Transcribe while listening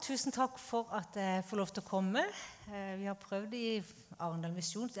tusen takk for at jeg får lov til å komme. Vi har prøvd i Arendal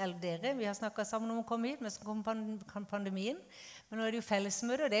Misjon, eller dere, vi har snakket sammen om å komme hit, men så kom pandemien. Men nå er det jo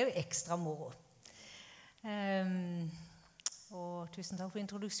fellesmøte, og det er jo ekstra moro. Og tusen takk for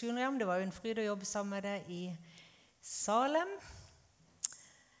introduksjonen, Jan. Det var jo en fryd å jobbe sammen med deg i Salem.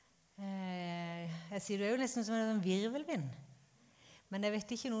 Jeg sier du er jo nesten som en virvelvind. Men jeg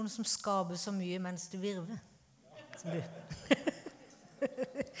vet ikke noen som skaper så mye mens du virver, som du.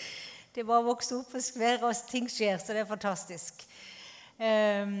 Det bare vokser opp og skver, og ting skjer, så det er fantastisk.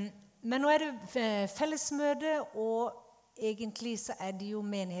 Men nå er det fellesmøte, og egentlig så er det jo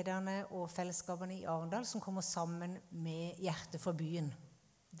menighetene og fellesskapene i Arendal som kommer sammen med hjertet for byen.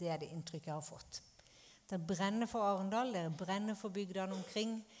 Det er det inntrykket jeg har fått. Dere brenner for Arendal, dere brenner for bygdene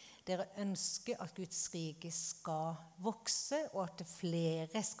omkring. Dere ønsker at Guds rike skal vokse, og at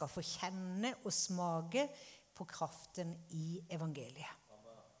flere skal få kjenne og smake på kraften i evangeliet.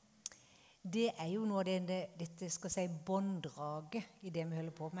 Det er jo noe av dette skal si bånddraget i det vi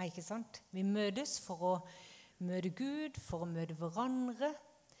holder på med, ikke sant? Vi møtes for å møte Gud, for å møte hverandre,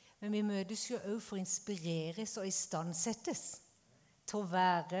 men vi møtes jo også for å inspireres og istandsettes til å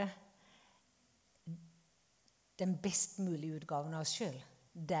være den best mulige utgaven av oss selv,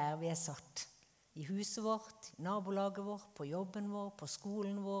 der vi er satt. I huset vårt, i nabolaget vårt, på jobben vår, på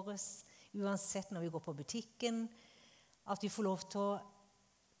skolen vår, uansett når vi går på butikken, at vi får lov til å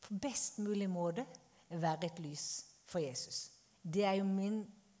på best mulig måte være et lys for Jesus. Det er jo min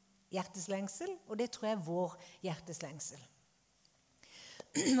hjerteslengsel, og det tror jeg er vår hjerteslengsel.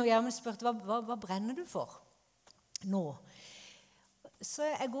 Og Gjermund spurte, hva brenner du for nå? Så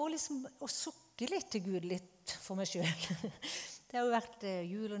jeg går liksom og sukker litt til Gud, litt for meg selv. Det har jo vært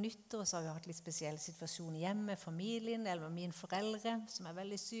jul og nyttår, og så har vi hatt litt spesiell situasjon hjemme, familien, eller med mine foreldre, som er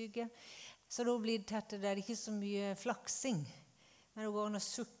veldig syke. Så da blir det til at det er ikke så mye flaksing, men det går an å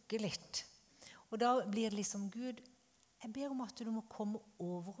sukke litt. Og da blir det liksom, Gud, jeg ber om at du må komme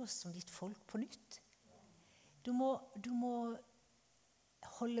over oss som ditt folk på nytt. Du må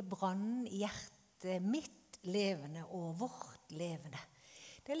holde brannen i hjertet mitt levende og vårt levende.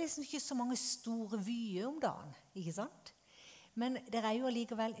 Det er liksom ikke så mange store vyer om dagen, ikke sant? Men det er jo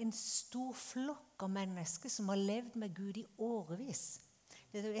allikevel en stor flokk av mennesker som har levd med Gud i årevis.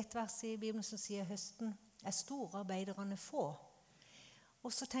 Det er jo et vers i Bibelen som sier høsten er store, arbeiderne få. Og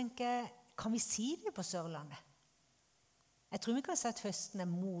så tenker jeg, kan vi si det på Sørlandet? Jeg tror vi kan si at høsten er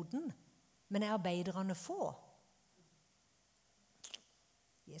moden, men er arbeiderne få?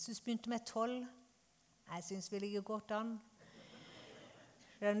 Jesus begynte med 12. Jeg synes vi ligger godt an.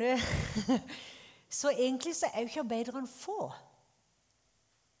 Så egentlig så er jo ikke arbeiderne få.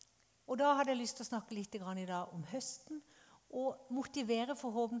 Og da hadde jeg lyst til å snakke litt i dag om høsten, og motivere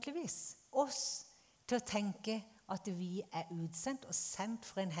forhåpentligvis oss til å tenke at vi er utsendt og sendt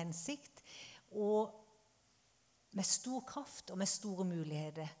for en hensikt, og med stor kraft og med store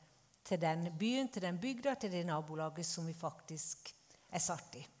muligheter til den byen, til den bygda, til det nabolaget som vi faktisk er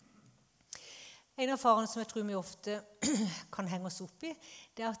satt i. En av farene som jeg tror vi ofte kan henge oss opp i,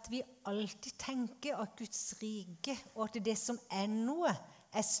 det er at vi alltid tenker at Guds rike, og at det som er noe,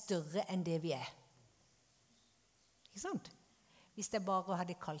 er større enn det vi er. Ikke sant? Hvis jeg bare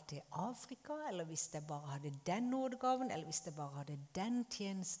hadde kalt til Afrika, eller hvis jeg bare hadde den nådegaven, eller hvis jeg bare hadde den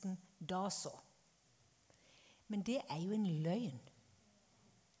tjenesten, da så. Men det er jo en løgn.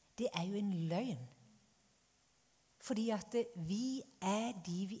 Det er jo en løgn. Fordi at vi er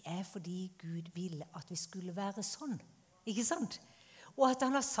de vi er fordi Gud ville at vi skulle være sånn. Ikke sant? Og at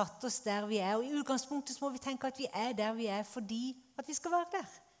han har satt oss der vi er. Og i utgangspunktet så må vi tenke at vi er der vi er fordi at vi skal være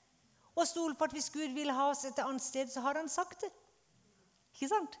der. Og stole på at hvis Gud ville ha oss et annet sted, så hadde han sagt det. Ikke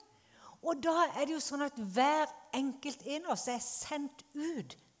sant? Og da er det jo sånn at hver enkelt en av oss er sendt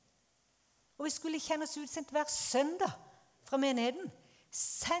ut. Og vi skulle kjenne oss utsendt hver søndag fra menigheten.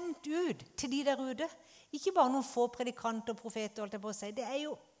 Sendt ut til de der ute. Ikke bare noen få predikanter og profeter, holdt jeg på å si. Det er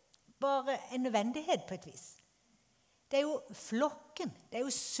jo bare en nødvendighet på et vis. Det er jo flokken, det er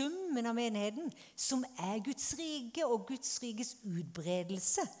jo summen av menigheten som er Guds rike og Guds rikes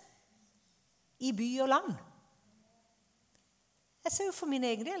utbredelse i by og land. Jeg ser jo for min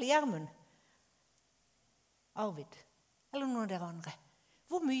egen del, Gjermund, Arvid, eller noen av dere andre.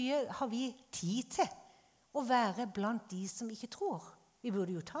 Hvor mye har vi tid til å være blant de som ikke tror? Vi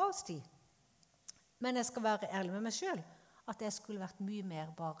burde jo ta oss tid. Men jeg skal være ærlig med meg selv, at jeg skulle vært mye mer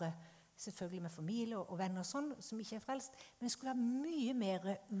bare, selvfølgelig med familie og venner og sånn, som ikke er frelst, men jeg skulle være mye mer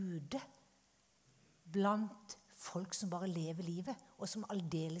ute blant folk som bare lever livet, og som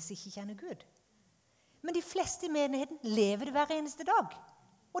aldeles ikke kjenner Gud. Men de fleste i menigheten lever det hver eneste dag.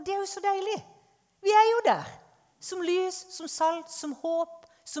 Og det er jo så deilig. Vi er jo der. Som lys, som salt, som håp,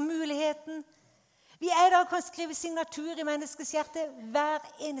 som muligheten. Vi er der og kan skrive signatur i menneskets hjerte hver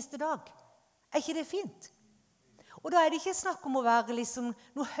eneste dag. Er ikke det fint? Og da er det ikke snakk om å være liksom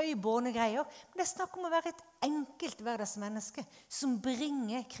noe høybårne greier, men det er snakk om å være et enkelt hverdagsmenneske som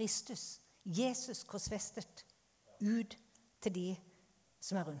bringer Kristus, Jesus korsfestet, ut til de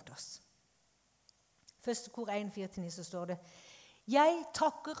som er rundt oss. Første kor 1,4-9 så står det: Jeg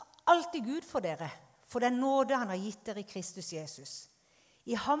takker alltid Gud for dere, for den nåde han har gitt dere i Kristus Jesus.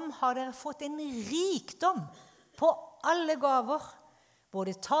 I ham har dere fått en rikdom på alle gaver,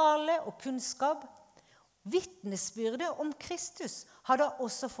 både tale og kunnskap. Vitnesbyrdet om Kristus har da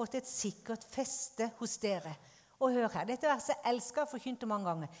også fått et sikkert feste hos dere. Og hør her, dette verset elsker jeg forkynte mange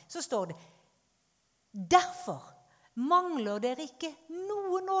ganger. Så står det: Derfor mangler dere ikke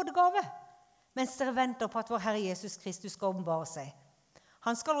noen nådegave, mens dere venter på at vår Herre Jesus Kristus skal åpenbare seg.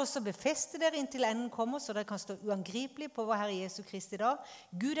 Han skal også befeste dere inntil enden kommer, så dere kan stå uangripelig på vår Herre Jesus Kristi dag.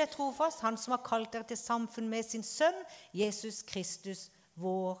 Gud er trofast, han som har kalt dere til samfunn med sin sønn, Jesus Kristus,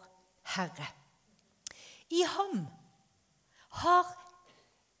 vår Herre. I ham har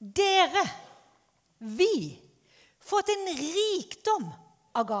dere, vi, fått en rikdom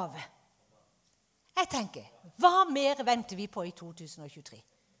av gave. Jeg tenker, hva mer venter vi på i 2023?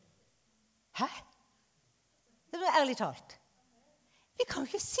 Hæ? Det er ærlig talt. Vi kan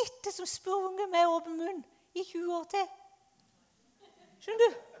jo ikke sitte som spurunge med åpen munn i 20 år til. Skjønner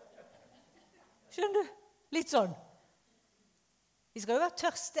du? Skjønner du? Litt sånn. Vi skal jo være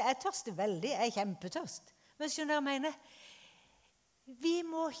tørste. Jeg tørster veldig. Jeg er kjempetørst. Men skjønner jeg mener? Vi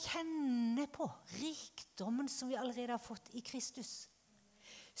må kjenne på rikdommen som vi allerede har fått i Kristus.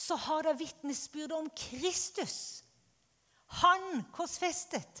 Så har det vitnesbyrd om Kristus. Han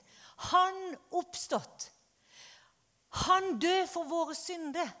korsfestet. Han oppstått. Han døde for våre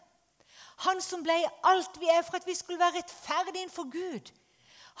synder. Han som ble alt vi er for at vi skulle være rettferdige innenfor Gud.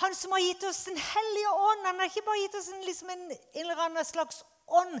 Han som har gitt oss den hellige ånd. Han har ikke bare gitt oss en eller annen slags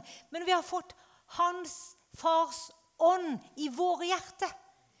ånd, men vi har fått hans fars ånd i våre hjerte.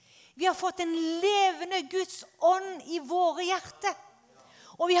 Vi har fått en levende Guds ånd i våre hjerte.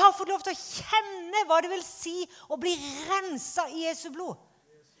 Og vi har fått lov til å kjenne hva det vil si å bli renset i Jesu blod.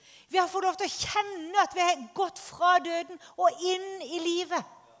 Vi har fått lov til å kjenne at vi har gått fra døden og inn i livet.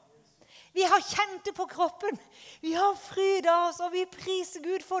 Vi har kjent det på kroppen. Vi har frydet oss, og vi priser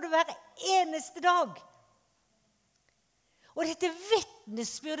Gud for det hver eneste dag. Og dette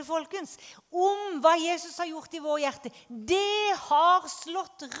vitnesbyrdet, folkens, om hva Jesus har gjort i vår hjerte, det har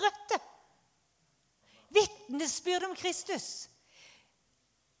slått røtter. Vitnesbyrdet om Kristus.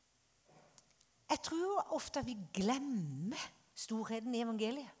 Jeg tror ofte at vi glemmer storheten i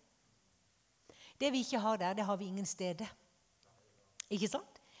evangeliet. Det vi ikke har der, det har vi ingen steder. Ikke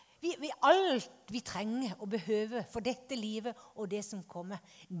sant? Alt vi trenger og behøver for dette livet og det som kommer,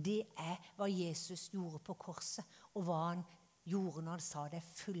 det er hva Jesus gjorde på korset, og hva han gjorde når han sa det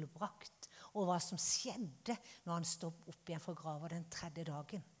fullbrakt, og hva som skjedde når han stoppet opp igjen fra graven den 3.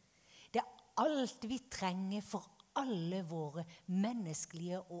 dagen. Det er alt vi trenger for alle våre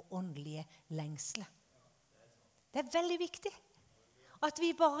menneskelige og åndelige lengsler. Det er veldig viktig at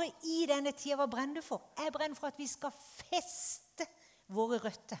vi bare i denne tida, hva brenner for? Jeg brenner for at vi skal feste våre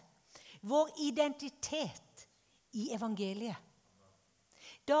røtter, vår identitet i evangeliet.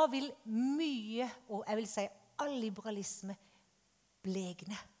 Da vil mye, og jeg vil si all liberalisme,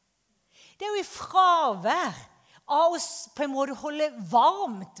 blegne. Det er jo i fravær av oss på en måte holde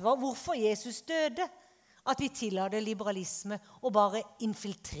varmt hvorfor Jesus døde, at vi tillater liberalisme og bare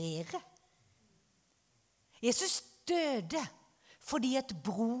infiltrere. Jesus døde fordi at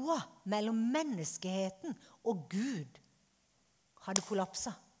broa mellom menneskeheten og Gud hadde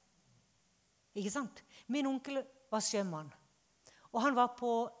kollapset. Ikke sant? Min onkel var sjømann, og han var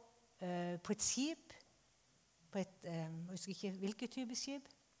på et skip, jeg husker ikke hvilket type skip,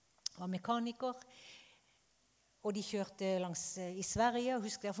 han var mekaniker, og de kjørte i Sverige, og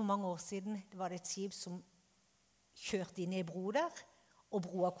husker jeg for mange år siden, det var et skip som kjørte inn i bro der, og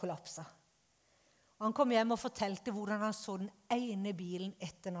broa kollapset. Han kom hjem og fortalte hvordan han så den ene bilen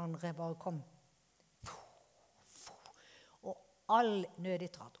etter den andre bare kom. Og all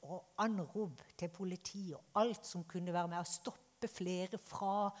nødetat og anrop til politi og alt som kunne være med å stoppe flere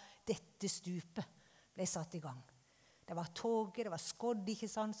fra dette stupet ble satt i gang. Det var toget, det var skodd, ikke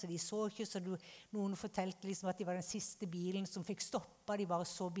sant, så de så ikke, så noen fortalte liksom at de var den siste bilen som fikk stoppet, de bare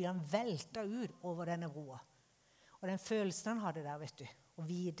så bilen velta ut over denne broa. Og den følelsen han hadde der, vet du, å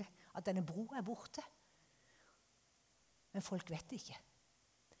vite at denne broa er borte. Men folk vet det ikke.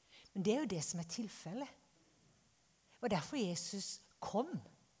 Men det er jo det som er tilfellet. Og derfor Jesus kom.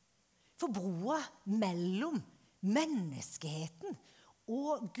 For broa mellom menneskeheten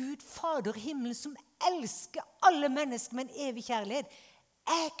og Gud Fader i himmelen, som elsker alle mennesker med en evig kjærlighet,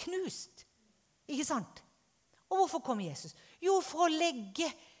 er knust. Ikke sant? Og hvorfor kom Jesus? Jo, for å legge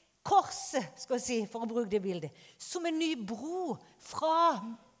korset, skal jeg si, for å bruke det bildet, som en ny bro fra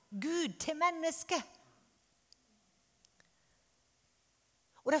Gud til mennesket.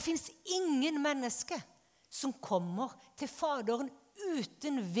 Og det finnes ingen menneske som kommer til Faderen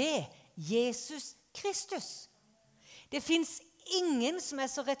uten ved Jesus Kristus. Det finnes ingen som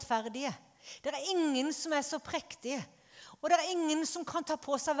er så rettferdige. Det er ingen som er så prektige. Og det er ingen som kan ta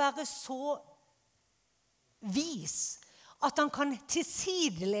på seg å være så vis at han kan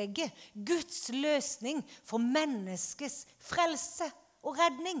tilsidelegge Guds løsning for menneskets frelse og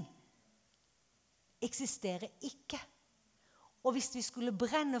redning. Eksisterer ikke. Og hvis vi skulle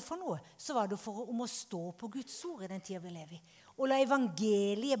brenne for noe, så var det om å stå på Guds ord i den tiden vi lever i. Og la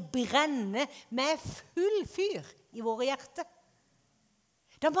evangeliet brenne med full fyr i våre hjerter.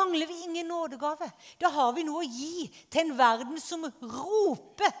 Da mangler vi ingen nådegave. Da har vi noe å gi til en verden som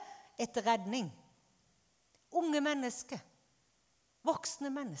roper etter redning. Unge mennesker, voksne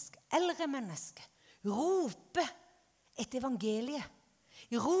mennesker, eldre mennesker, roper etter evangeliet.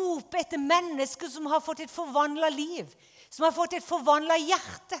 Roper etter mennesker som har fått et forvandlet liv, som har fått et forvandlet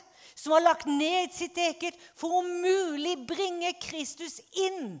hjerte, som har lagt ned sitt eget for om mulig bringe Kristus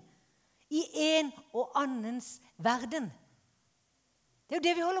inn i en og annens verden. Det er jo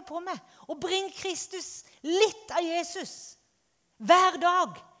det vi holder på med. Å bringe Kristus, litt av Jesus, hver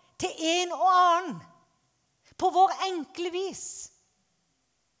dag til en og annen, på vår enkle vis.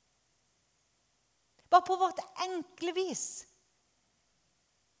 Bare på vårt enkle vis.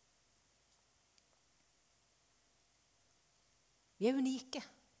 Vi er unike.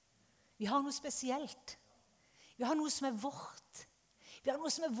 Vi har noe spesielt. Vi har noe som er vårt. Vi har noe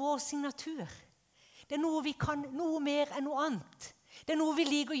som er vår signatur. Det er noe vi kan, noe mer enn noe annet. Det er noe vi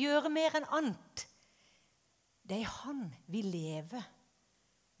liker å gjøre mer enn annet. Det er han vi lever,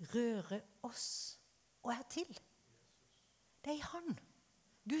 rører oss og er til. Det er han.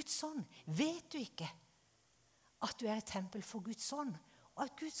 Guds ånd. Vet du ikke at du er et tempel for Guds ånd, og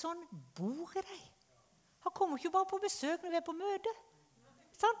at Guds ånd bor i deg? Han kommer ikke bare på besøk når vi er på møte.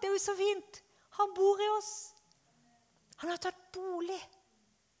 Sant? Det er jo så fint. Han bor i oss. Han har tatt bolig.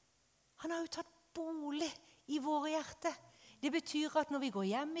 Han har jo tatt bolig i våre hjerter. Det betyr at når vi går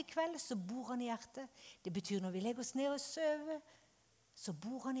hjem i kveld, så bor han i hjertet. Det betyr når vi legger oss ned og søver, så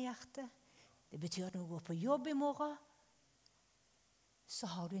bor han i hjertet. Det betyr at når du går på jobb i morgen, så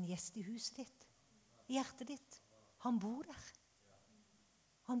har du en gjest i huset ditt, i hjertet ditt. Han bor der.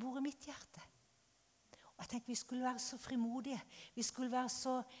 Han bor i mitt hjerte. Og jeg tenker vi skulle være så frimodige. Vi skulle være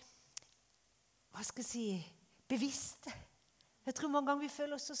så, hva skal jeg si, bevisste. Jeg tror mange ganger vi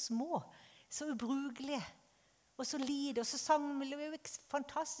føler oss så små, så ubrukelige, og så lite, og så sammenligner vi. Det er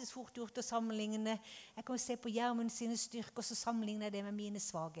fantastisk fort gjort å sammenligne. Jeg kan jo se på Gjermund sine styrker, og så sammenligner jeg det med mine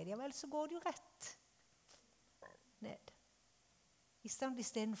svagheter. Ja vel, så går det jo rett ned. I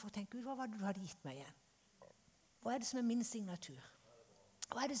stedet for å tenke, Gud, hva var det du hadde gitt meg igjen? Hva er det som er min signatur?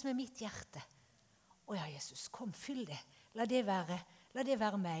 Hva er det som er mitt hjerte? Å ja, Jesus, kom, fyll det. La det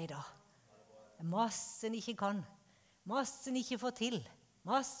være meg da. Masse en ikke kan. Masse en ikke får til.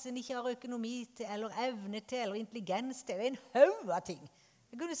 Masse en ikke har økonomi til, eller evne til, eller intelligens til. Det er en haug av ting.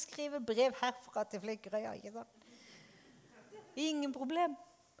 Jeg kunne skrive brev herfra til Flekkerøya, ikke sant? Ingen problem.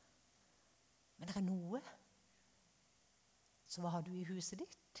 Men det er noe. Så hva har du i huset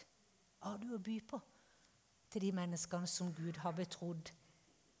ditt? Hva har du å by på til de menneskene som Gud har betrodd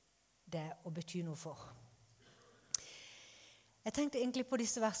det å bety noe for? Jeg tenkte egentlig på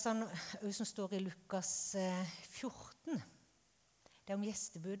disse versene som står i Lukas 14. Det er om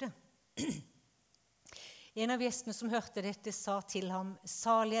gjestebudet. En av gjestene som hørte dette sa til ham,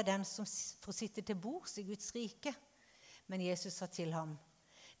 salig er den som får sitte til bords i Guds rike. Men Jesus sa til ham,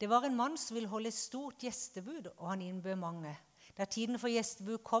 det var en mann som ville holde et stort gjestebud, og han innbød mange. Da tiden for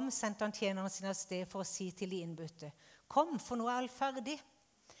gjestebud kom, sendte han tjeneren sin av sted for å si til de innbudte, kom, for nå er alt ferdig.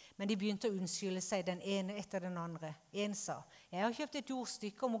 Men de begynte å unnskylde seg den ene etter den andre. En sa, jeg har kjøpt et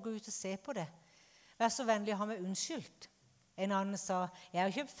jordstykke og må gå ut og se på det. Vær så vennlig å ha meg unnskyldt. En annen sa, jeg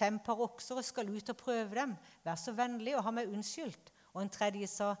har kjøpt 5 par okser og skal ut og prøve dem. Vær så vennlig å ha meg unnskyldt. Og en tredje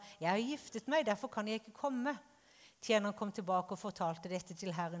sa, jeg har giftet meg, derfor kan jeg ikke komme. Tjeneren kom tilbake og fortalte dette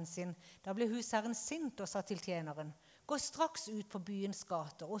til herren sin. Da ble husherren sint og sa til tjeneren, gå straks ut på byens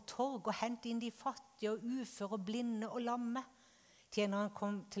gater og torg og hent inn de fattige og uføre og blinde og lamme. Tjeneren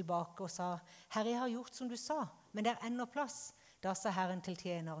kom tilbake og sa, herre, jeg har gjort som du sa, men det er ennå plass. Da sa herren til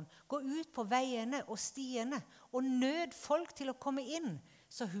tjeneren, gå ut på veiene og stiene og nød folk til å komme inn,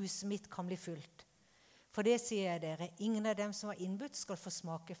 så huset mitt kan bli fullt. For det sier jeg dere, ingen av dem som var innbudt skal få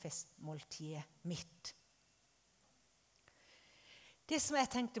smake festmåltidet mitt. Det som jeg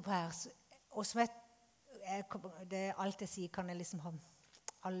tenkte på her, og som det alt jeg sier, kan jeg liksom ha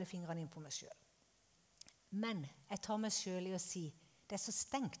alle fingrene inn på meg selv. Men jeg tar meg selv i å si, det er så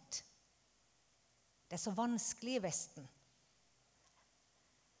stengt. Det er så vanskelig i Vesten.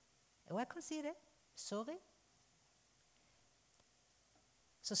 Og jeg kan si det. Sorry.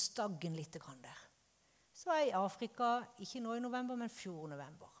 Så staggen litt grann der. Så er jeg i Afrika, ikke nå i november, men 4.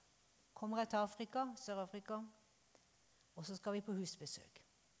 november. Kommer jeg til Afrika, Sør-Afrika, og så skal vi på husbesøk.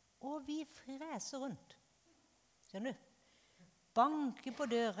 Og vi freser rundt. Skjønner du? Banker på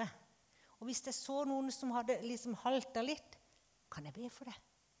dører. Og hvis jeg så noen som hadde liksom haltet litt, kan jeg be for det?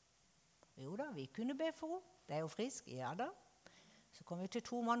 Jo da, vi kunne be for henne. Det er jo frisk, ja da. Så kom vi til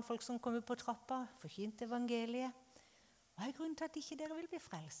 2 mannfolk som kom ut på trappa, forkynte evangeliet. Hva er grunnen til at ikke dere vil bli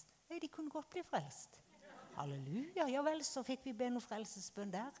frelst? Nei, de kunne godt bli frelst. Halleluja, ja vel, så fikk vi be noe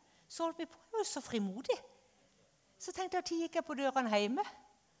frelsesbønn der. Så holdt vi på, jeg var så frimodig. Så tenkte jeg at gikk jeg på dørene hjemme.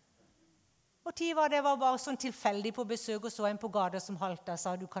 Og det var bare sånn tilfeldig på besøk, og så en på gata som halta og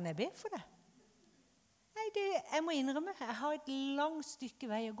sa, du, kan jeg be for det? Nei, jeg må innrømme, jeg har et langt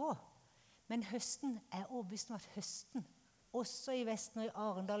stykke vei å gå. Men høsten er overbevist om at høsten, også i Vesten og i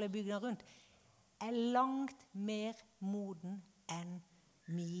Arendal og bygdene rundt, er langt mer moden enn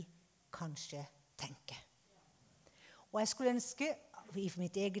vi kanskje tenker. Og jeg skulle ønske i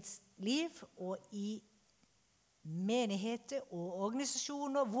mitt eget liv og i menigheter og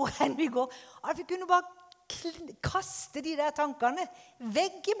organisasjoner, hvor enn vi går, at vi kunne bare kaste de der tankene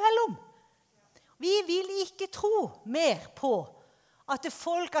veggimellom. Vi vil ikke tro mer på at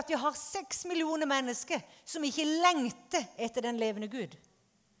vi har 6 millioner mennesker som ikke lengter etter den levende Gud.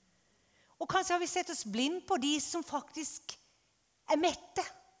 Og kanskje har vi sett oss blind på de som faktisk er mette.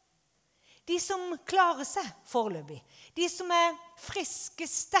 De som klarer seg foreløpig. De som er friske,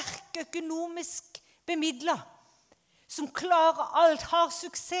 sterke, økonomisk bemidlet. Som klarer alt, har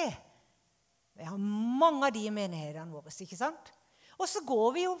suksess. Vi har mange av de i menighetene våre, ikke sant? Og så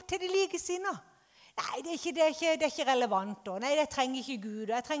går vi jo til de likesinnede. Nei, det er ikke relevant. Og nei, jeg trenger ikke Gud,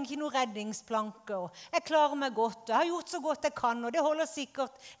 og jeg trenger ikke noen redningsplanke. Og jeg klarer meg godt, og jeg har gjort så godt jeg kan, og det holder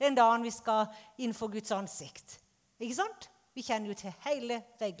sikkert den dagen vi skal innenfor Guds ansikt. Ikke sant? Vi kjenner jo til hele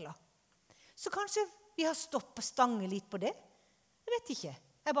regler. Så kanskje vi har stoppet stange litt på det. Jeg vet ikke.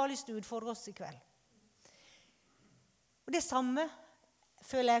 Jeg har bare lyst til å utfordre oss i kveld. Og det samme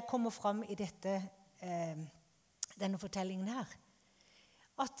føler jeg kommer frem i denne fortellingen her.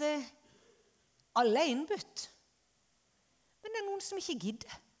 At alle er innbudt. Men det er noen som ikke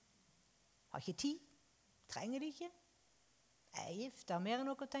gidder. Har ikke tid. Trenger det ikke. Jeg er gift, jeg har mer enn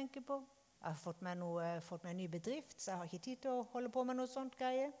noe å tenke på. Jeg har fått meg en ny bedrift, så jeg har ikke tid til å holde på med noe sånt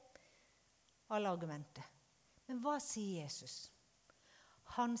greie. Alle argumenter. Men hva sier Jesus?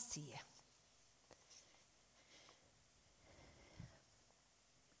 Han sier,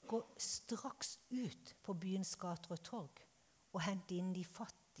 gå straks ut på byens gater og torg og hent inn de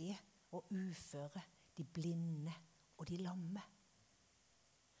fattige og uføre, de blinde og de lamme.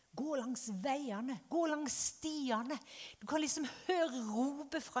 Gå langs veiene, gå langs stiene. Du kan liksom høre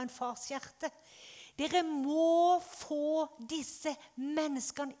ropet fra en fars hjerte. Dere må få disse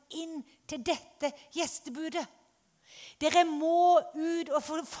menneskene inn til dette gjestebudet. Dere må ut og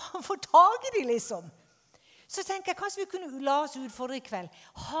få tag i dem, liksom. Så tenker jeg, kanskje vi kunne la oss utfordre i kveld.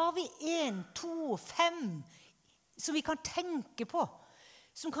 Har vi 1, 2, 5 som vi kan tenke på,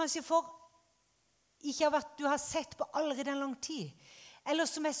 som kanskje du har sett på allerede en lang tid, eller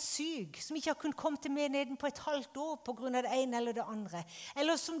som er syk, som ikke har kunnet komme til menigheten på et halvt år på grunn av det ene eller det andre,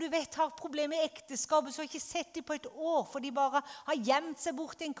 eller som du vet har problemer med ekteskapet, så har ikke sett dem på et år, for de bare har gjemt seg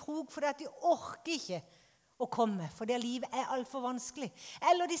bort i en krok, fordi at de orker ikke å komme, for det livet er alt for vanskelig.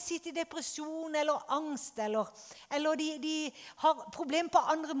 Eller de sitter i depresjon eller angst, eller de har problemer på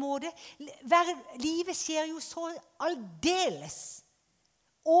andre måter. Livet skjer jo så aldeles.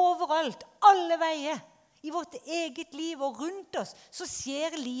 Overalt, alle veier. I vårt eget liv og rundt oss, så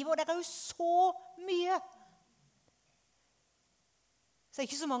skjer livet, og det er jo så mye. Så det er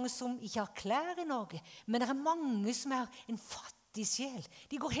ikke så mange som ikke har klær i Norge, men det er mange som er en fattig sjel.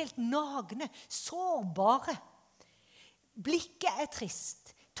 De går helt nagne, sårbare. Blikket er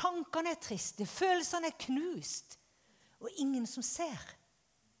trist, tankene er triste, følelsene er knust, og ingen som ser.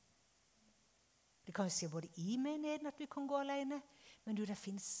 Det kan jo si både i menigheten at vi kan gå alene, men det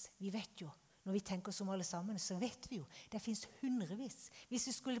finnes, vi vet jo, når vi tenker som alle sammen, så vet vi jo, det finnes hundrevis. Hvis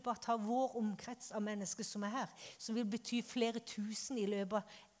vi skulle bare ta vår omkrets av mennesker som er her, som vil bety flere tusen i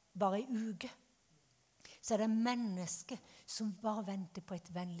løpet bare en uke, så er det mennesker som bare venter på et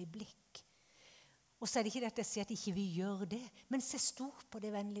vennlig blikk. Og så er det ikke det at jeg sier at ikke vi gjør det, men se stort på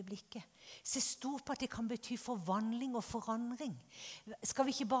det vennlige blikket. Se stort på at det kan bety forvandling og forandring. Skal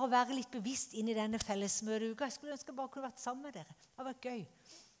vi ikke bare være litt bevisst inn i denne fellesmøteuka? Jeg skulle ønske jeg bare kunne vært sammen med dere. Det har vært gøy.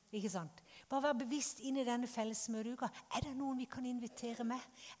 Ikke sant? Bare være bevisst inn i denne fellesmøteuka. Er det noen vi kan invitere med?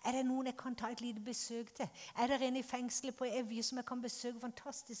 Er det noen jeg kan ta et lite besøk til? Er det en i fengselet på Evje som jeg kan besøke?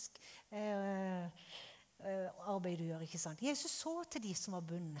 Fantastisk arbeid du gjør, ikke sant? Jesus så til de som var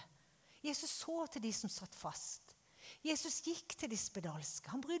bundet. Jesus så til de som satt fast. Jesus gikk til de spedalske.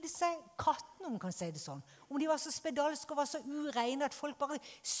 Han brydde seg katten om, kan si det sånn. Om de var så spedalske og var så ureine at folk bare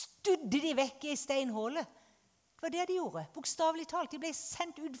studde de vekk i steinhålet. Det var det de gjorde. Bokstavelig talt. De ble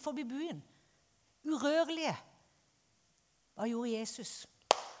sendt ut forbi byen. Urørlige. Hva gjorde Jesus?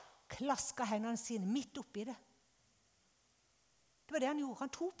 Klaska hendene sine midt oppi det. Det var det han gjorde.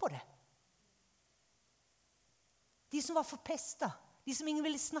 Han tok på det. De som var forpestet. De som ingen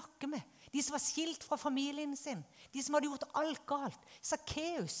ville snakke med. De som var skilt fra familien sin. De som hadde gjort alt galt.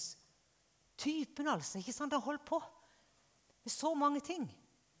 Sakkeus. Typen altså. Ikke sant? Han holdt på med så mange ting.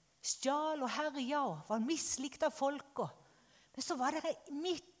 Stjal og herja og var mislikt av folk. Men så var det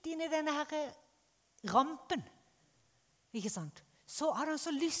midt inne i denne her rampen. Ikke sant? Så hadde han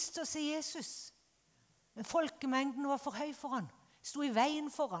så lyst til å se Jesus. Men folkemengden var for høy for han. Stod i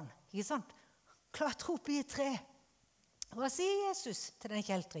veien for han. Ikke sant? Klatre opp i et tre. Hva sier Jesus til den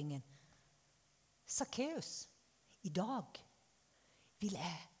kjeltringen? Sakkeus, i dag vil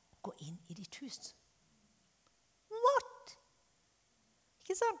jeg gå inn i ditt hus. What?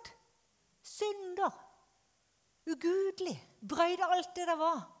 Ikke sant? Synder, ugudelig, brøyde alt det der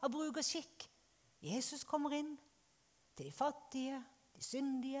var av bruk og skikk. Jesus kommer inn til de fattige, de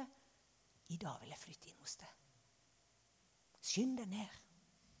syndige. I dag vil jeg flytte inn hos deg. Skynd deg ned.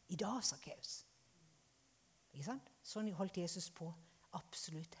 I dag, Sakkeus. Ikke sant? Sånn holdt Jesus på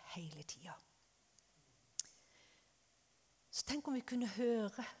absolutt hele tiden. Så tenk om vi kunne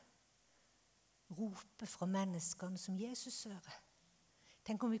høre ropet fra menneskene som Jesus hører.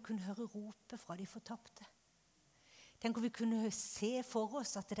 Tenk om vi kunne høre ropet fra de fortapte. Tenk om vi kunne se for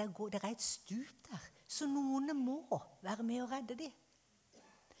oss at det er et stup der, så noen må være med å redde dem.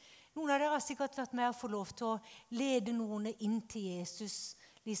 Noen av dere har sikkert vært med å få lov til å lede noen inn til Jesus.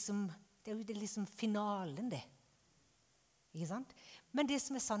 Det er jo liksom finalen, det. Ikke sant? Men det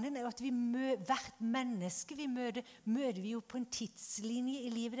som er sannheten er jo at hvert menneske vi møter vi jo på en tidslinje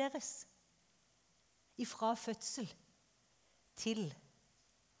i livet deres. Ifra fødsel til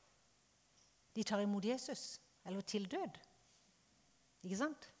de tar imot Jesus, eller til død. Ikke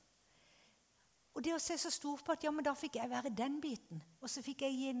sant? Og det å se så stort på at ja, men da fikk jeg være den biten, og så fikk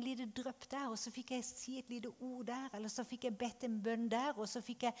jeg gi en lite drøpp der, og så fikk jeg si et lite ord der, eller så fikk jeg bedt en bønn der, og så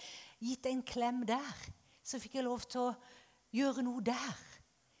fikk jeg gitt en klem der, så fikk jeg lov til å gjøre noe der.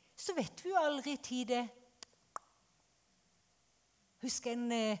 Så vet vi jo aldri tid det. Husker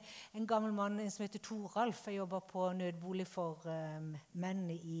en gammel mann som heter Toralf. Jeg jobber på nødbolig for menn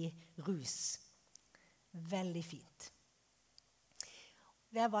i rus. Veldig fint.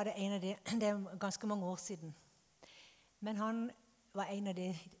 Der var det en av det er ganske mange år siden. Men han var en av de,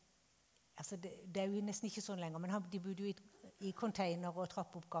 altså det er jo nesten ikke sånn lenger, men de bodde jo i container og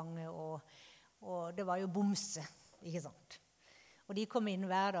trappeoppganger, og det var jo bomse, ikke sant? Og de kom inn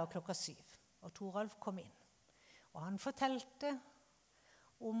hver dag 7:00, og Toralf kom inn. Og han fortalte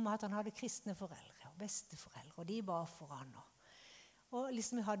om at han hadde kristne foreldre og besteforeldre, og de ba for han. Og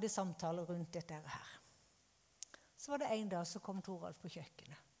liksom vi hadde samtaler rundt dette her. Så var det en dag så kom Toralf på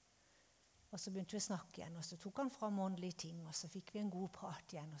kjøkkenet. Og så begynte vi å snakke igjen, og så tok han fram åndelige ting, og så fikk vi en god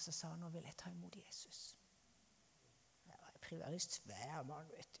prat igjen, og så sa han, nå vil jeg ta imot Jesus. Det var en privat svær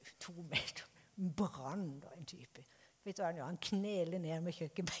mann, vet du, 2 meter, en brann og en type. Vet du, han kneler ned med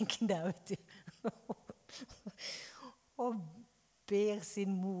kjøkkenbenken der, vet du. Og ber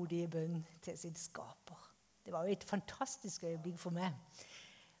sin modige bønn til sin skaper. Det var jo et fantastisk øyeblikk for meg.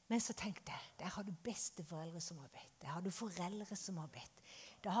 Men så tenkte jeg, der har du besteforeldre som har bedt. Der har du foreldre som har bedt.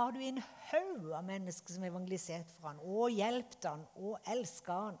 Da har du en haug av mennesker som har evangelisert for han, og hjulpet han, og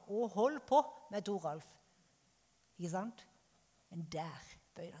elsket han, og holdt på med Toralf. Ikke sant? Men der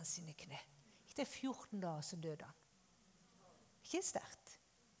bøyde han sine kne. Etter 14 dager så døde han. Ikke sterkt.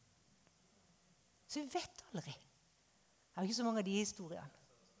 Så vi vet aldri. Jeg har ikke så mange av de historiene.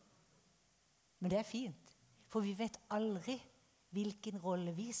 Men det er fint. For vi vet aldri hvilken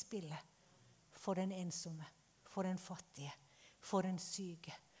rolle vi spiller for den ensomme, for den fattige, for den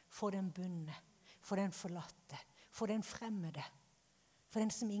syke, for den bunne, for den forlatte, for den fremmede, for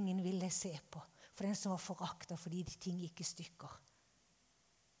den som ingen ville se på, for den som var foraktet fordi de ting gikk i stykker.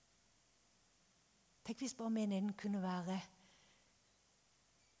 Tenk hvis bare menigheten kunne være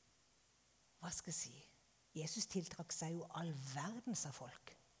hva skal jeg si, Jesus tiltrakk seg jo all verdens av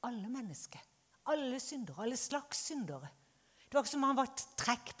folk. Alle mennesker. Alle syndere, alle slags syndere. Det var ikke som om han var et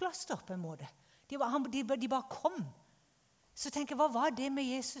trekkplaster på en måte. De bare kom. Så tenker jeg, hva var det med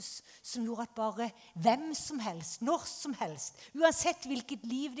Jesus som gjorde at bare hvem som helst, når som helst, uansett hvilket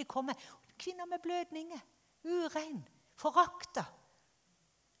liv de kom med, kvinner med blødninger, urein, forakta,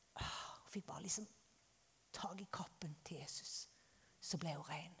 fikk bare liksom tag i kappen til Jesus, så ble hun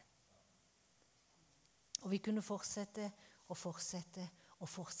rein. Og vi kunne fortsette og fortsette og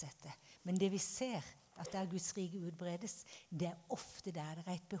fortsette. Men det vi ser, at der Guds rike utbredes, det ofte der det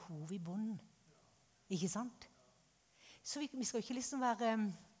et behov i bunnen. Ikke sant? Så vi skal ikke liksom være,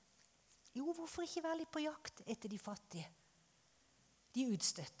 hvorfor ikke være litt på jakt etter de fattige? De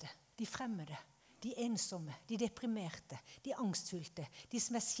utstøtte, de fremmede, de ensomme, de deprimerte, de angstfylte, de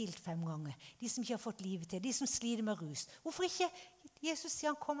som skilt 5 ganger, de som ikke har fått livet til, de som sliter med rus. Hvorfor ikke? Jesus sier,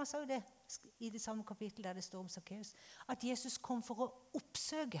 han kom, han sa jo det i det samme kapittel der det står om Zacchaeus, at Jesus kom for å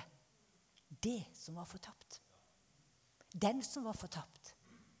oppsøke det som var fortapt. Den som var fortapt.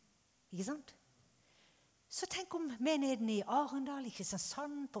 Ikke sant? Så tenk om menigheten i Arendal, i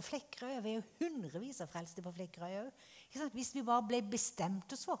Kristiansand, på Flekkerøy. Vi er jo hundrevis av frelste på Flekkerøy. Hvis vi bare ble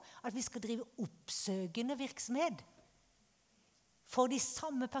bestemt oss for at vi skal drive oppsøkende virksomhet for de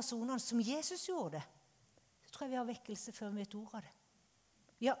samme personene som Jesus gjorde det, så tror jeg vi har vekkelse før vi vet ordet av det.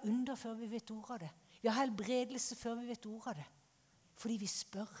 Vi har under før vi vet ordet av det. Vi har helbredelse før vi vet ordet av det. Fordi vi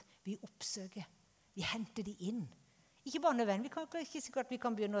spør, vi oppsøker, vi henter de inn. Ikke bare nødvendig, vi kan ikke sikkert at vi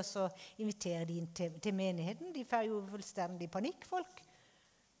kan begynne å invitere de inn til menigheten. De får jo fullstendig panikk, folk.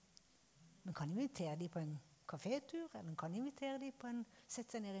 Men kan invitere de på en kafétur, eller kan invitere de på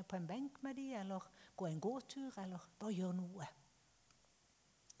sette seg ned på en benk med de, eller gå en gåtur, eller bare gjøre noe.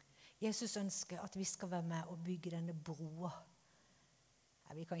 Jesus ønsker at vi skal være med og bygge denne broa.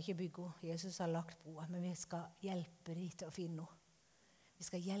 Vi kan ikke bygge henne. Jesus har lagt broa, men vi skal hjelpe dem til å finne henne. Vi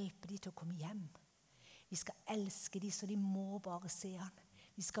skal hjelpe dem til å komme hjem. Vi skal elske dem så de må bare se han.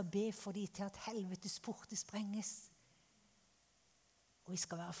 Vi skal be for dem til at helvetes porter sprenges. Og vi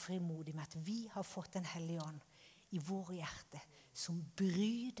skal være frimodige med at vi har fått Den hellige ånd i våre hjerte som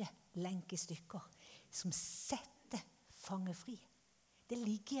bryter lenkestykker, som setter fanger fri. Det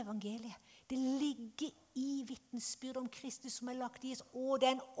ligger i evangeliet. Det ligger i vitnesbyrd om Kristus som er lagt i oss. Og det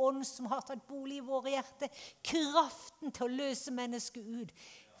er en ånd som har tatt bolig i våre hjerter. Kraften til å løse mennesket ut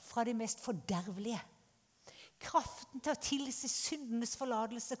fra det mest fordervelige. Kraften til å tilse syndenes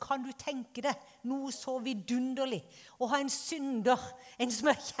forlatelse. Kan du tenke deg noe så vidunderlig? Å ha en synder, en som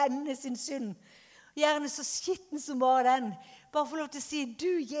erkjenner sin synd. Gjerne så skitten som bare den. Bare få lov til å si,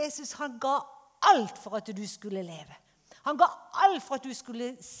 du Jesus, han ga alt for at du skulle leve. Han ga alt for at du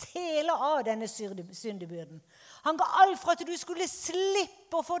skulle sele av denne syndebyrden. Han ga alt for at du skulle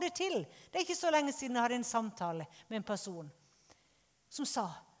slippe å få det til. Det er ikke så lenge siden jeg hadde en samtale med en person som sa,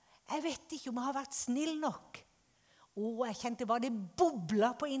 jeg vet ikke om jeg har vært snill nok. Og jeg kjente bare det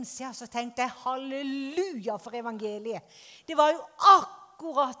bobla på innsida, så tenkte jeg, halleluja for evangeliet. Det var jo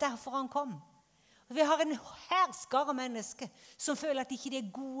akkurat derfor han kom. Vi har en herskare mennesker som føler at de ikke er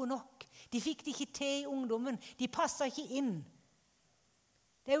gode nok. De fikk det ikke til i ungdommen. De passer ikke inn.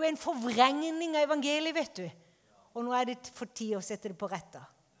 Det er jo en forvrengning av evangeliet, vet du. Og nå er det for tid å sette det på retta.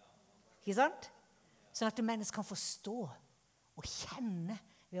 Ikke sant? Sånn at mennesker kan forstå og kjenne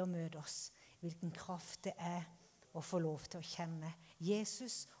ved å møte oss hvilken kraft det er å få lov til å kjenne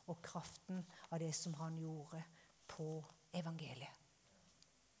Jesus og kraften av det som han gjorde på evangeliet.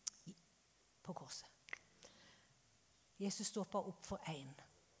 På korset. Jesus stopper opp for en,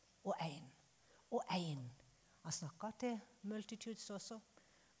 og en, og en. Han snakket til multitudes også.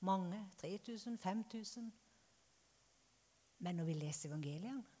 Mange, 3000, 5000. Men når vi leser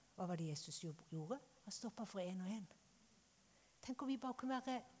evangeliet, hva var det Jesus gjorde? Han stoppet for en og en. Tenk om vi bare kunne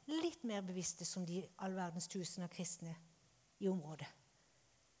være litt mer bevisste som de all verdens tusen av kristne i området.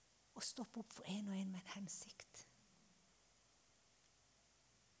 Og stoppe opp for en og en med en hensikt.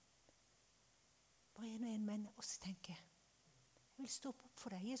 Bare en og en, men også tenker jeg vil stoppe opp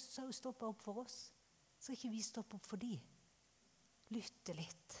for deg. Jesus har jo stoppet opp for oss. Så ikke vi stoppe opp for de. Lytte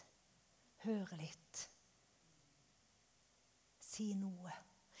litt. Høre litt. Si noe.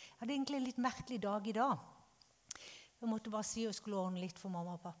 Jeg hadde egentlig en litt merkelig dag i dag. Jeg måtte bare si at jeg skulle ordne litt for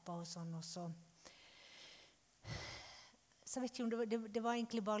mamma og pappa og sånn. Og så jeg vet ikke om det var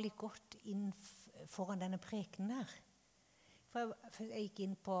egentlig bare litt godt inn foran denne preken her. For jeg gikk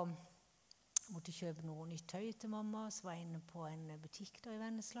inn på måtte kjøpe noe nytt tøy til mamma, så var jeg inne på en butikk der i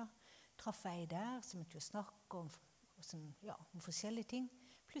Vennesla. Traff jeg der, så måtte vi snakke om forskjellige ting.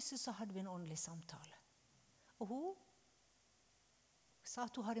 Plutselig så hadde vi en åndelig samtale. Og hun sa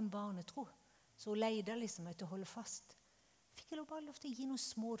at hun hadde en barnetro Så hun leide liksom etter å holde fast. Fikk jeg bare lov til å gi noen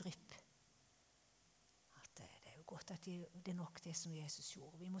små drypp. At det er jo godt at det er nok det som Jesus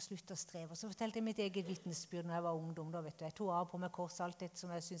gjorde. Vi må slutte å streve. Så fortalte jeg mitt eget vitnesbyrd når jeg var ungdom. Da, vet du. Jeg tog av på meg korset alt det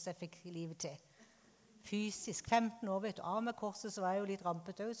som jeg synes jeg fikk livet til. Fysisk. 15 år, vet du. Av med korset så var jeg jo litt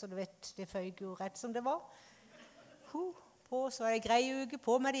rampet også, så du vet, det føyk jo rett som det var. På, så var det en grei uke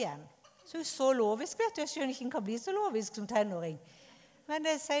på med det igjen. Så lovisk, vet du. Jeg skjønner ikke en kan bli så lovisk som tenåring. Men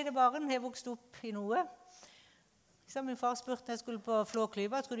jeg sier det bare, når jeg vokste opp i noe. Så min far spurte når jeg skulle på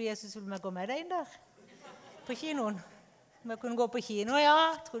Flåklypa, tror du Jesus ville meg gå med deg inn der? På kinoen. Om jeg kunne gå på kino,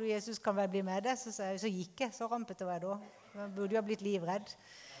 ja. Tror du Jesus kan vel bli med deg? Så gikk jeg, så rampet var jeg da. Jeg burde jo ha blitt livredd.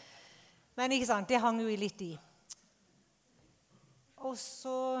 Men ikke sant, det hang jo litt i. Og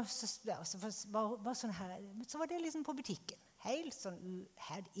så var det liksom på butikken. Helt sånn,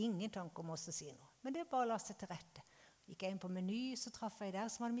 hadde ingen tanke om oss å si noe. Men det bare la seg til rette. Gikk jeg inn på Meny, så traff jeg der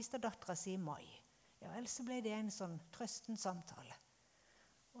som hadde mistet datteren sin i mai. Ja, ellers så ble det en sånn trøstens samtale.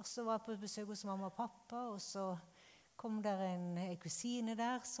 Og så var jeg på besøk hos mamma og pappa, og så kom der en kusine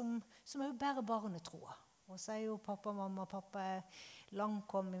der som jo bærer barnetroa. Og så er jo pappa er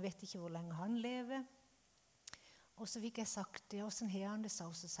langkommen, jeg vet ikke hvor lenge han lever. Og så fikk jeg sagt det, og sånn her han det sa,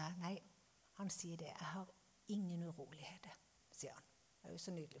 og så sa jeg, nei, han sier det, jeg har ingen uroligheter, sier han. Det er jo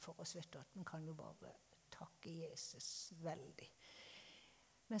så nydelig for oss, vet du, at man kan jo bare takke Jesus veldig.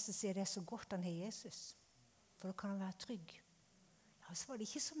 Men så sier det så godt han har Jesus, for da kan han være trygg. Ja, så var det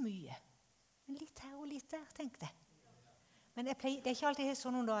ikke så mye, men litt her og litt der, tenkte jeg. Men det er ikke alltid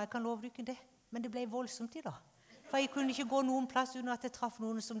sånn noen dag, jeg kan love dere det. Men det ble voldsomt i dag. For jeg kunne ikke gå noen plass uten at jeg traff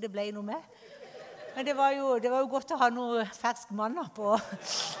noen som det ble noe med. Men det var jo godt å ha noen ferske manner på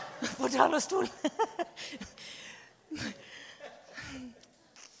talerstolen.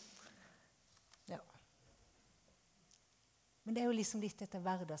 Ja. Men det er jo liksom litt dette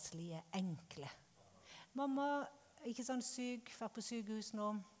hverdagslige, enkle. Mamma er ikke sånn syk, vært på sykehus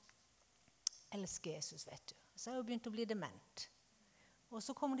nå. Elsker Jesus, vet du. Så har jeg jo begynt å bli dement. Og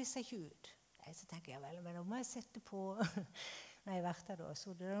så kommer de seg ikke ut. Så tenker jeg vel, men nå må jeg sette på, når jeg har vært her da,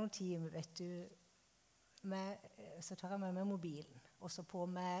 så det er noen timer, vet du, så tar jeg med mobilen, og så på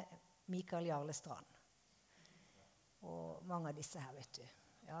med Mikael Jarlestrand. Og mange av disse her, vet du.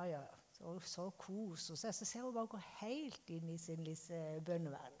 Ja, så kos, og så ser hun bare gå helt inn i sin lille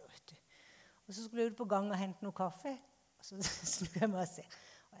bønneverden, vet du. Og så skulle jeg ut på gang og hente noe kaffe, og så snur jeg meg og ser.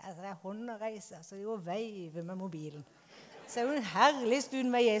 Og jeg ser håndereiser, så de går veive med mobilen. Så er det jo en herlig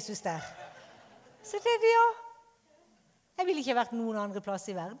stund med Jesus der. Så tenkte jeg, ja, jeg ville ikke vært noen andre plass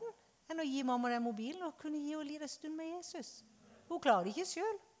i verden enn å gi mamma den mobilen og kunne gi henne en liten stund med Jesus. Hun klarer det ikke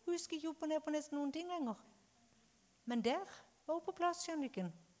selv. Hun husker ikke opp og ned på nesten noen ting lenger. Men der var hun på plass, skjønner du ikke.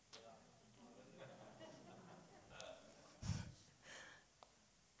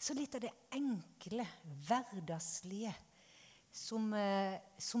 Så litt av det enkle, hverdagslige, som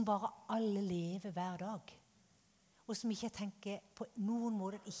bare alle lever hver dag. Og som ikke jeg tenker på noen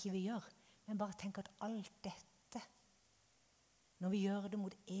måter ikke vi gjør. Men bare tenk at alt dette, når vi gjør det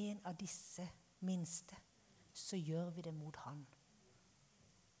mot en av disse minste, så gjør vi det mot han.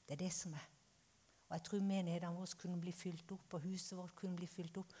 Det er det som er. Og jeg tror menighetene våre kunne bli fylt opp, og huset vårt kunne bli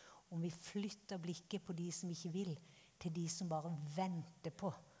fylt opp, om vi flytter blikket på de som ikke vil, til de som bare venter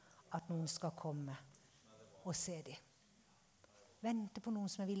på at noen skal komme og se dem. Venter på noen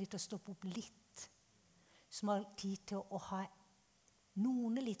som er villig til å stoppe opp litt, som har tid til å ha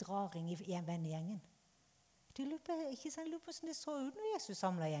noen litt raring i en vennegjengen. Du lurer på hvordan det så ut når Jesus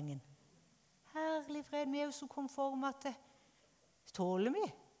samlet gjengen. Herlig fred, vi er jo så konforme at det tåler vi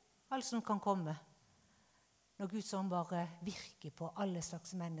alt som kan komme. Når Guds ånd bare virker på alle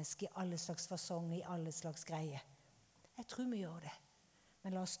slags mennesker, i alle slags fasonger, i alle slags greier. Jeg tror vi gjør det.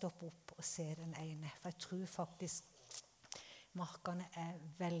 Men la oss stoppe opp og se den ene. For jeg tror faktisk markene er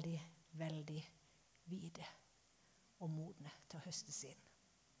veldig, veldig vide og modne til å høste sin.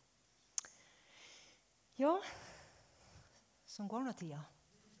 Ja, sånn går nå tida.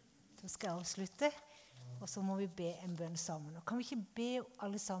 Så skal jeg avslutte, og så må vi be en bønn sammen. Og kan vi ikke be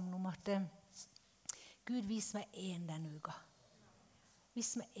alle sammen om at Gud, vis meg en denne uka.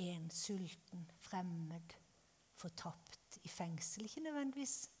 Vis meg en sulten, fremmed, fortapt i fengsel. Ikke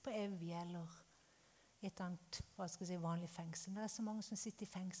nødvendigvis på evig eller i et annet, vanlig fengsel. Det er så mange som sitter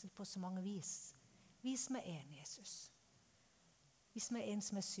i fengsel på så mange vis. Vis meg en, Jesus. Vis meg en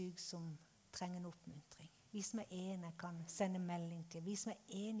som er syk, som trenger en oppmuntring. Vis meg en jeg kan sende melding til. Vis meg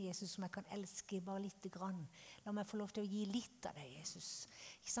en, Jesus, som jeg kan elske bare litt grann. La meg få lov til å gi litt av deg, Jesus.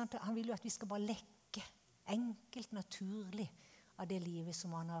 Ikke sant? Han vil jo at vi skal bare lekke enkelt, naturlig av det livet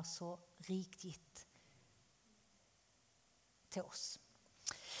som han har så rikt gitt til oss.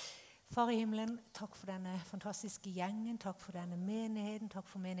 Far i himmelen, takk for denne fantastiske gjengen, takk for denne menigheten, takk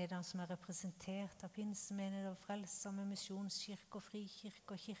for menighetene som representert av pinsemenighet og frelser med misjonskirke og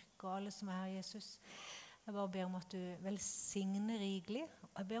frikirke og kirke og alle som her, Jesus. Jeg bare ber om at du velsigner rikelig,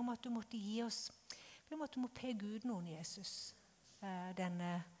 og jeg ber om at du måtte gi oss, jeg ber om at du må peke ut noen, Jesus,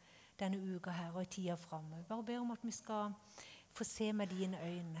 denne uka her og i tida fremme. Jeg bare ber om at vi skal få se med dine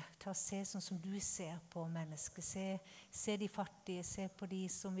øyne, ta og se sånn som du ser på mennesker, se de fattige, se på de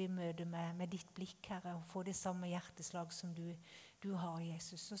som vi møter med ditt blikk, Herre, og få det samme hjerteslag som du har,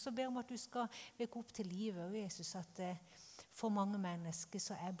 Jesus. Og så ber jeg om at du skal vekke opp til livet, Jesus, at for mange mennesker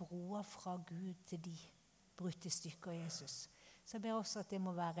så broa fra Gud til de brutte stykker, Jesus. Så jeg ber også at det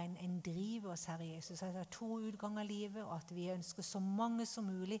må være en driv oss, Herre Jesus, at det 2 utganger av livet, og at vi ønsker så mange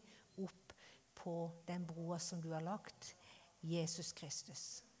som mulig opp på den broa som du har lagt, Jesus Kristus.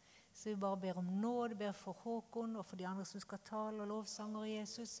 Så vi bare ber om nåde, ber for Håkon og for de andre som skal tale og lovsanger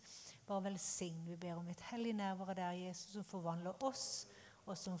Jesus. Bare velsign. Vi ber om et hellig nærvær der, Jesus, som forvandler oss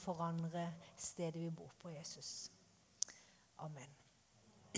og som forandrer stedet vi bor på, Jesus. Amen.